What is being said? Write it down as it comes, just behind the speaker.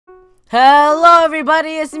Hello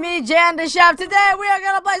everybody, it's me, Jan the Chef. Today we are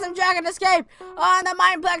gonna play some Dragon Escape on the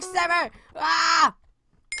Mineplex server.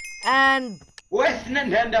 And with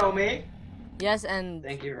Nintendomy. yes, and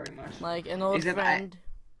thank you very much. Like an old friend.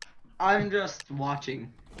 I'm just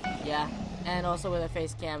watching. Yeah, and also with a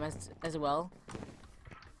face cam as well.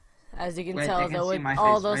 As you can Wait, tell, they though, can see with my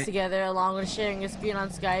all face, those right? together, along with sharing a screen on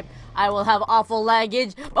Skype, I will have awful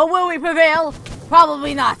laggage. But will we prevail?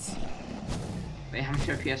 Probably not. Wait, how much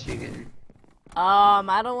FPS are you getting?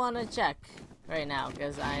 I don't want to check right now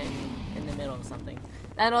because I'm in the middle of something.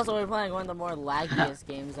 And also, we're playing one of the more laggiest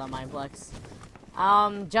games on Mineplex.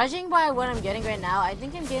 Judging by what I'm getting right now, I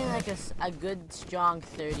think I'm getting like a good strong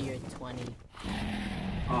 30 or 20.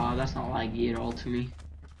 Oh, that's not laggy at all to me.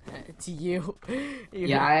 To you.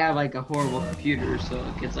 Yeah, I have like a horrible computer, so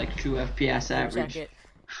it gets like 2 FPS average. Check it.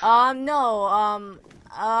 No,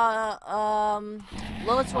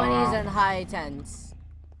 low 20s and high 10s.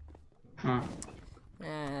 Huh.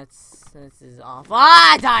 Yeah, this is awful.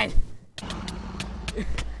 Ah, I died!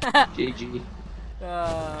 GG.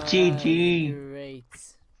 GG.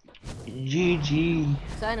 Great. GG.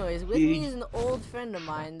 So anyways, with me is an old friend of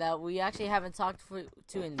mine that we actually haven't talked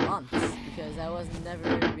to in months because I was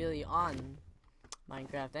never really on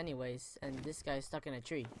Minecraft anyways, and this guy's stuck in a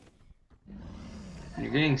tree.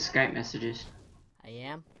 You're getting Skype messages. I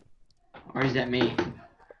am? Or is that me?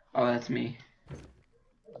 Oh, that's me.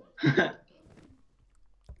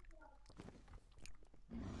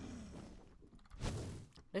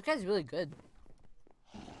 This guy's really good.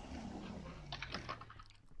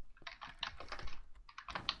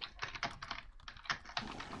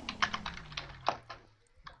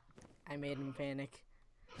 I made him panic.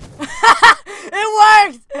 It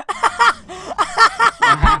worked!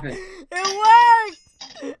 What happened? It worked!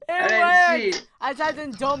 I didn't see it. I typed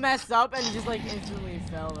in "don't mess up" and it just like instantly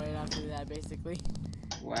fell right after that, basically.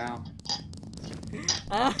 Wow.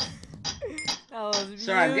 That was beautiful.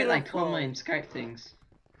 Sorry, I'm getting like 12 million Skype things.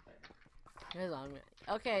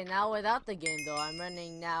 Okay, now without the game though, I'm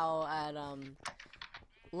running now at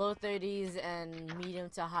low 30s and medium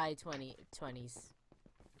to high 20s.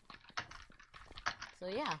 So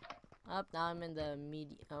yeah, now I'm in the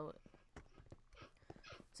medium. Oh.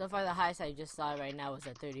 So far the highest I just saw right now was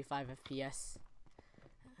at 35 FPS.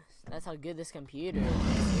 That's how good this computer is.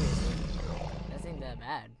 Seriously, that ain't that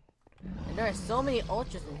bad. And there are so many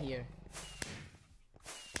ultras in here.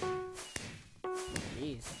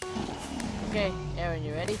 Jeez. Okay, Aaron,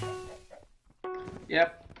 you ready?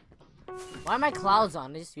 Yep. Why are my clouds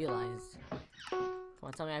on? I just realized. Come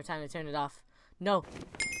on, tell me I have time to turn it off. No.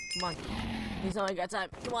 Come on. Please tell me I got time.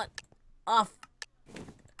 Come on. Off.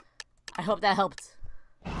 I hope that helped.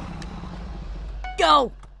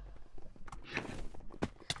 Go!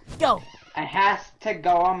 Go! It has to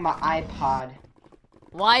go on my iPod.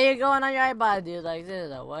 Why are you going on your iPod, dude? Like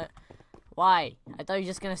this, what? Why? I thought you were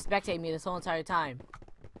just gonna spectate me this whole entire time.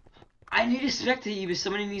 I need to spectate you, but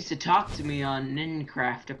somebody needs to talk to me on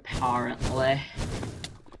Minecraft, apparently.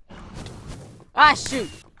 Ah, shoot!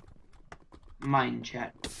 Mine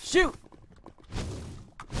chat. Shoot!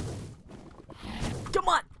 Come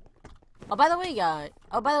on! Oh, by the way, I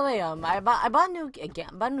bought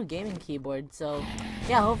a new gaming keyboard, so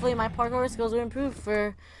yeah, hopefully my parkour skills will improve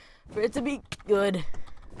for it to be good.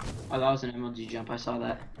 Oh, that was an MLG jump. I saw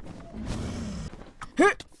that.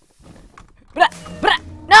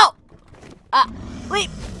 No!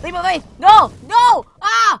 Leap away! No! No!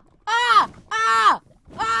 Ah! Ah! Ah!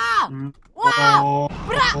 Ah! Wow!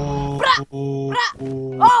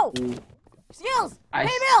 Oh! Skills! Hey,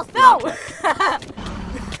 Mills! No!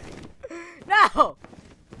 No!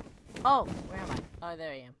 Oh, where am I? Oh,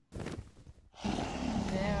 there I am.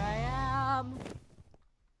 There I am.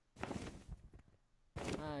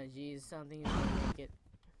 Oh, jeez, something's gonna make it.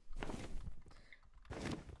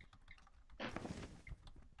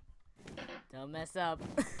 Don't mess up.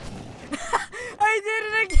 I did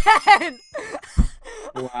it again!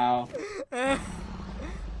 Wow.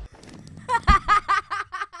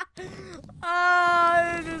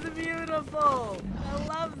 Oh, this is beautiful. I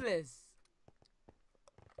love this.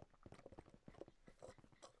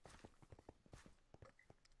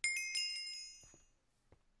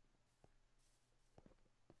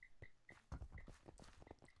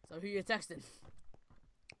 So who you texting?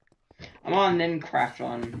 I'm on Minecraft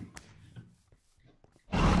on.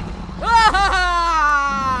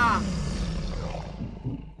 Ah!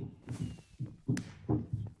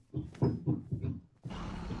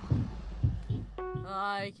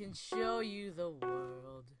 I can show you the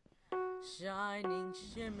world, shining,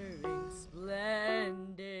 shimmering,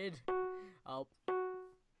 splendid. Oh.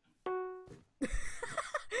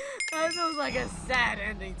 This was like a sad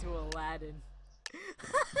ending to Aladdin.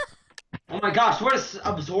 Oh my gosh, what is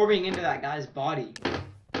absorbing into that guy's body?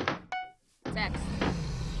 Text.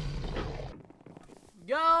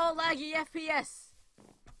 Go laggy FPS.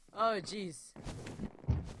 Oh jeez.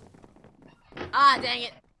 Ah, dang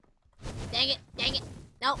it. Dang it. Dang it.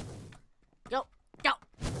 No. Go. Go.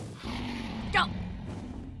 Go.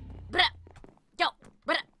 Bruh. Go.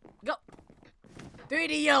 Bruh. Go.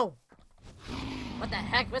 3DO. What the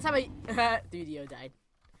heck? What's how I 3DO died.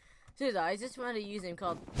 Seriously, I just wanted to use him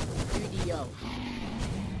called 3DO.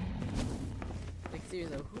 Like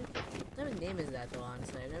seriously, what type of name is that though,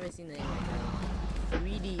 honestly? I've never seen the name like that.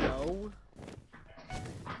 3DO?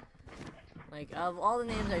 Like, of all the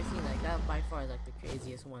names I've seen, like, that by far is like the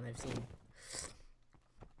craziest one I've seen.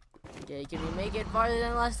 Okay, can we make it farther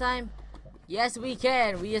than last time? Yes, we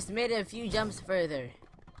can! We just made it a few jumps further.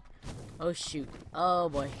 Oh, shoot. Oh,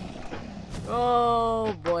 boy.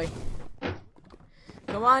 Oh, boy.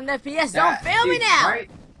 Come on, FPS, don't fail me now!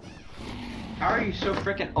 Right? How are you so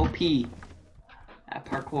freaking OP at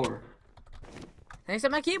parkour? Thanks to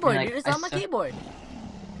my keyboard, Like, dude. It's on my keyboard.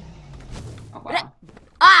 Oh, wow.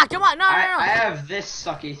 Ah, come on, no, no, no. I have this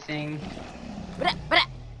sucky thing.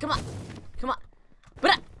 Come on. Come on.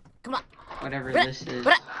 Come on. Whatever this is.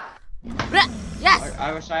 Yes!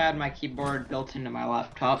 I wish I had my keyboard built into my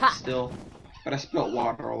laptop still. But I spilled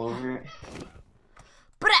water all over it.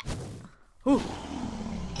 Whew.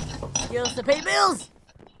 Skills to pay bills!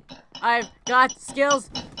 I've got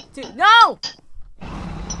skills to... No!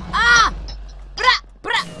 Ah!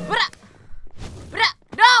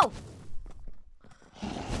 No!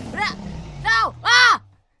 No! Ah!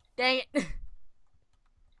 Dang it.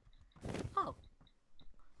 Oh.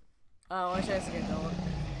 Oh, I wish I was gonna go.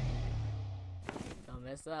 Don't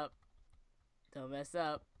mess up. Don't mess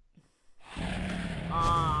up.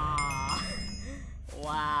 Ah.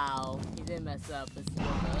 Wow. He didn't mess up. But still,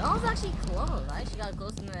 that was actually close. I actually got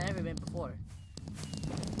closer than I ever been before.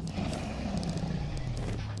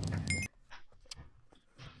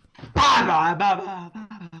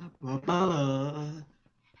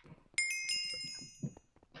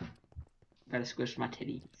 Gotta squish my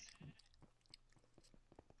titties.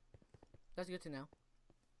 That's good to know.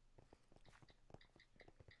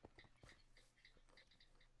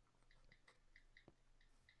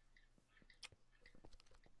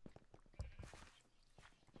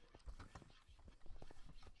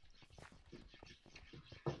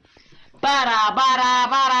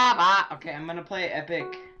 Okay, I'm gonna play epic.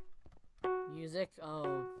 Music?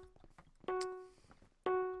 Oh.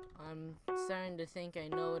 I'm starting to think I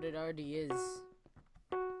know what it already is.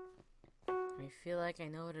 I feel like I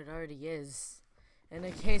know what it already is. In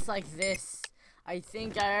a case like this, I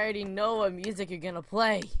think I already know what music you're gonna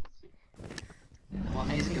play. What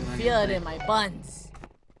I music can am I feel gonna it play? in my buns.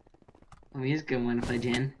 What music am I gonna play,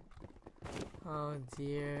 Jen? Oh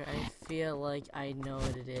dear, I feel like I know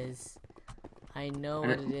what it is. I know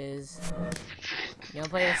what it is. You gonna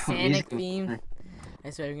play the Sonic theme? I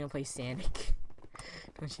swear you're gonna play Sonic.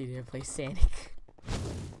 Don't you dare play Sonic.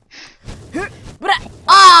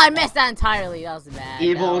 Ah, I missed that entirely. That was bad.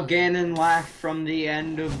 Evil Ganon laugh from the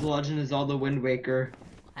end of Legend of Zelda Wind Waker.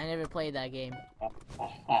 I never played that game.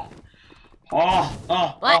 What?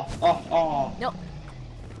 Nope.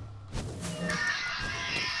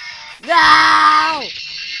 No!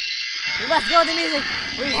 We must go to the music.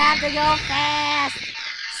 We have to go fast.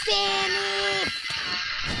 Sonic!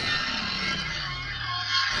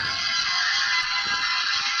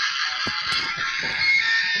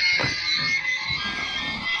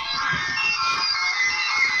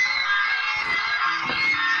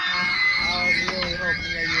 I was really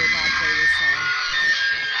hoping that you would not play this song.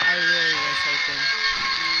 I really was hoping.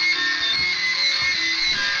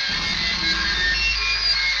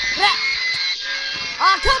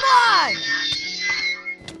 Oh, come on!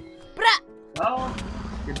 Well,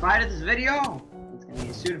 goodbye to this video. It's gonna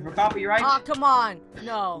get sued for copyright. Oh, come on!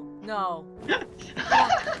 No, no.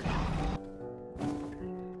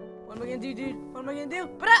 What am I gonna do, dude? What am I gonna do?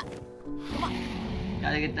 Come on.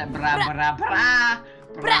 Gotta get that bra bra bra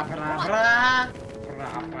bra bra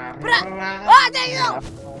bra bra. Oh, there you go!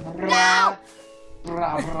 No!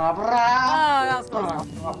 Bra bra bra. Oh, that was close.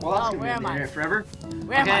 Well, that's Oh, gonna where am be I? there forever.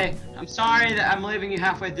 Where am Okay, I'm sorry that I'm leaving you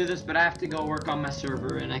halfway through this, but I have to go work on my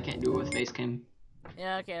server and I can't do it with Facecam.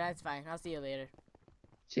 Yeah, okay, that's fine. I'll see you later.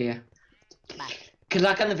 See ya. Bye. Good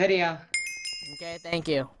luck on the video. Okay, thank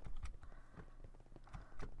you.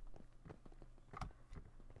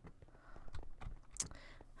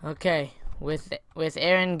 Okay, with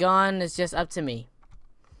Aaron gone, it's just up to me.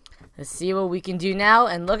 Let's see what we can do now,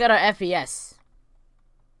 and look at our FPS.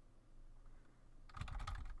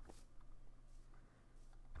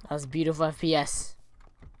 That was beautiful FPS.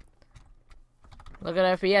 Look at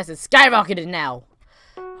our FPS. It's skyrocketed now.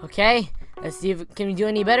 Okay, let's see if can we do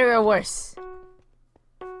any better or worse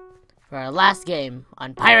for our last game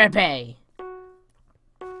on Pirate Bay.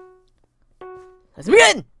 Let's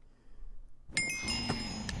begin.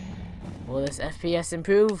 Will this FPS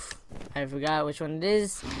improve? I forgot which one it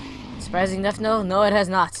is. Surprising enough, no, it has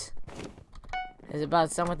not. It's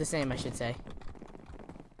about somewhat the same, I should say.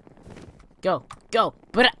 Go, go,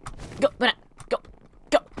 go, go,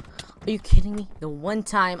 go. Are you kidding me? The one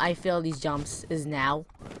time I fail these jumps is now.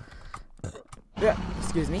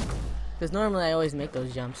 Excuse me. Because normally I always make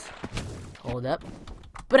those jumps. Hold up.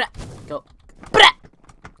 Go.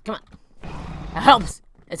 Come on. That helps.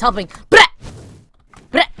 It's helping.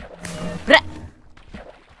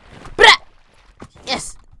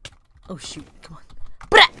 Yes. Oh shoot. Come on.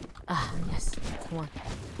 Ah, yes. Come on.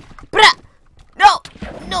 No.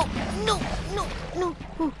 No. No. No.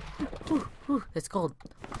 No. It's cold.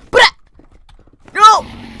 No.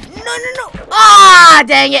 No. Ah,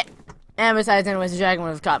 dang it. And besides, anyways, the dragon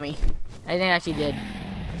would have caught me. I think I actually did.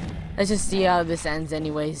 Let's just see how this ends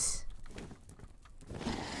anyways.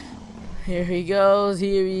 Here he goes,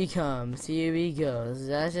 here he comes, here he goes.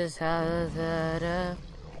 That's just how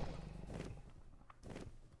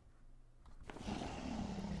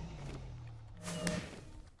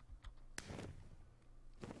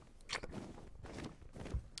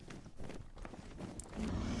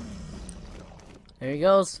There he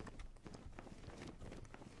goes.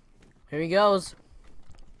 Here he goes.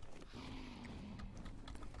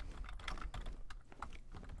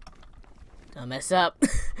 Don't mess up.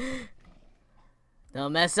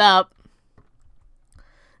 Don't mess up.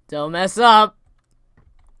 Don't mess up.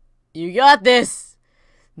 You got this.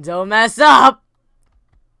 Don't mess up.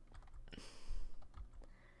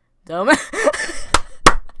 Don't mess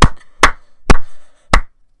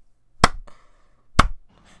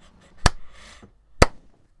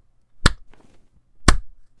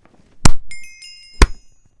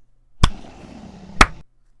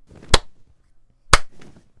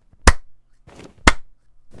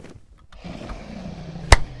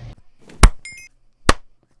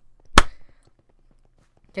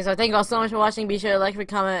Okay, so thank you all so much for watching. Be sure to like,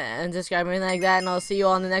 comment, and subscribe, and everything like that. And I'll see you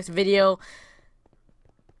all in the next video.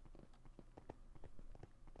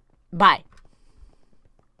 Bye.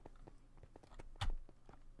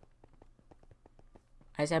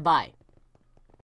 I said bye.